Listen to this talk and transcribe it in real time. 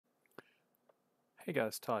Hey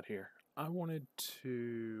guys, Todd here. I wanted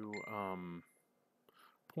to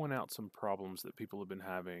point out some problems that people have been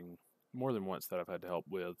having more than once that I've had to help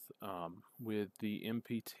with the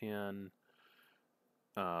MP10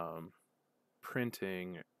 um,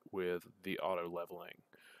 printing with the auto leveling.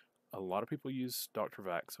 A lot of people use Dr.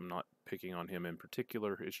 Vax. I'm not picking on him in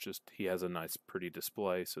particular. It's just he has a nice, pretty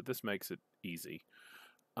display, so this makes it easy.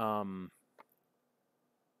 Um,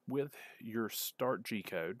 with your Start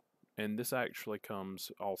G-code, and this actually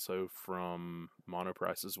comes also from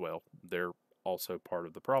Monoprice as well. They're also part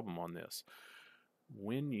of the problem on this.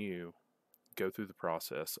 When you go through the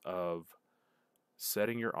process of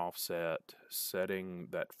setting your offset, setting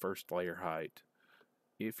that first layer height,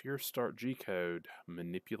 if your Start G-code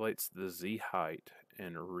manipulates the Z height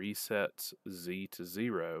and resets Z to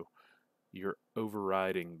 0, you're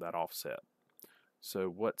overriding that offset. So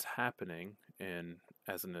what's happening, and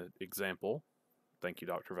as an example, thank you,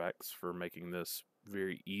 Dr. Vax, for making this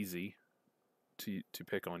very easy to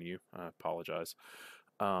pick on you. I apologize.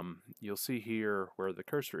 You'll see here where the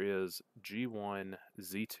cursor is G1,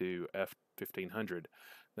 Z2, F1500.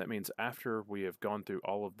 That means after we have gone through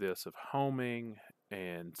all of this of homing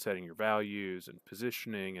and setting your values and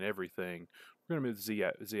positioning and everything, we're going to move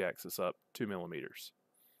the Z-axis up 2 millimeters.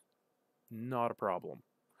 Not a problem.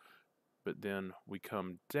 But then we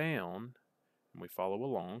come down and we follow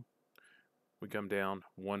along. We come down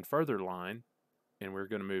one further line and we're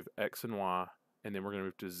going to move X and Y, and then we're going to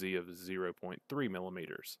move to Z of 0.3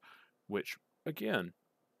 millimeters, which again,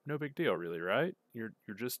 no big deal really, right? You're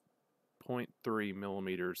just 0.3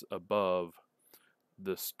 millimeters above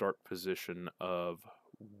the start position of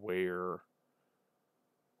where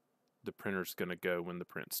the printer's going to go when the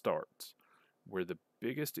print starts. Where the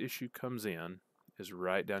biggest issue comes in is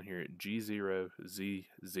right down here at G0,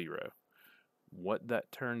 Z0. What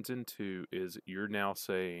that turns into is you're now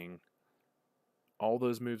saying all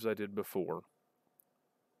those moves I did before,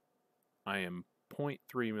 I am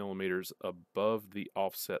 0.3 millimeters above the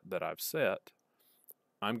offset that I've set.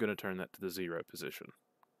 I'm going to turn that to the 0 position,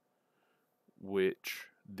 which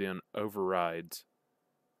then overrides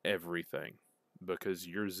everything because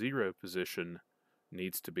your 0 position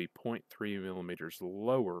needs to be 0.3 millimeters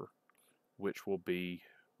lower, which will be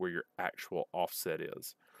where your actual offset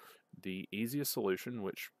is. The easiest solution,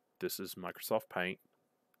 which this is Microsoft Paint,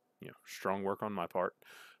 strong work on my part.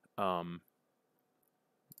 The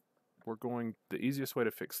easiest way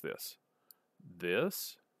to fix this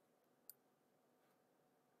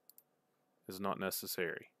is not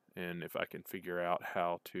necessary. And if I can figure out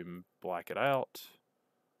how to black it out,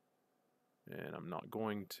 and I'm not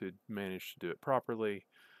going to manage to do it properly,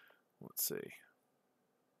 let's see,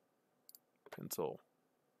 pencil,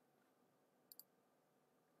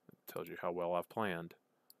 it tells you how well I've planned.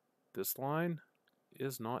 This line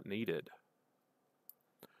is not needed.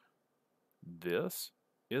 This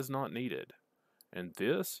is not needed. And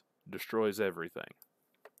this destroys everything.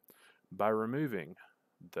 By removing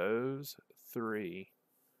those three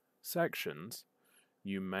sections,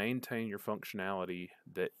 you maintain your functionality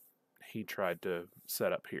that he tried to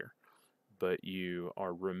set up here, but you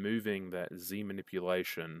are removing that Z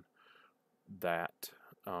manipulation that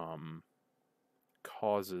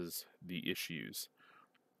causes the issues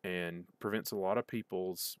and prevents a lot of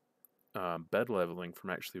people's bed leveling from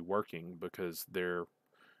actually working because they're,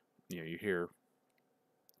 you hear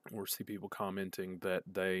or see people commenting that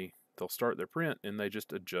they'll start their print and they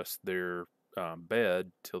just adjust their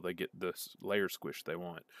bed till they get the layer squish they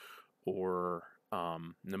want, or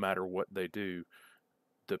no matter what they do,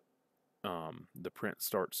 the print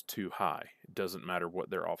starts too high. It doesn't matter what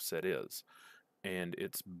their offset is, and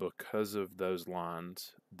it's because of those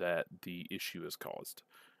lines that the issue is caused,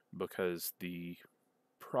 because the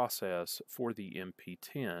process for the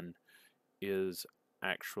MP10 is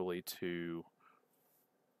actually to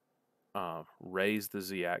raise the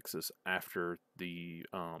z-axis after the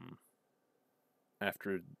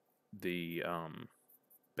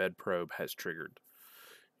bed probe has triggered.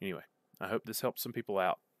 Anyway, I hope this helps some people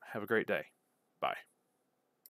out. Have a great day. Bye.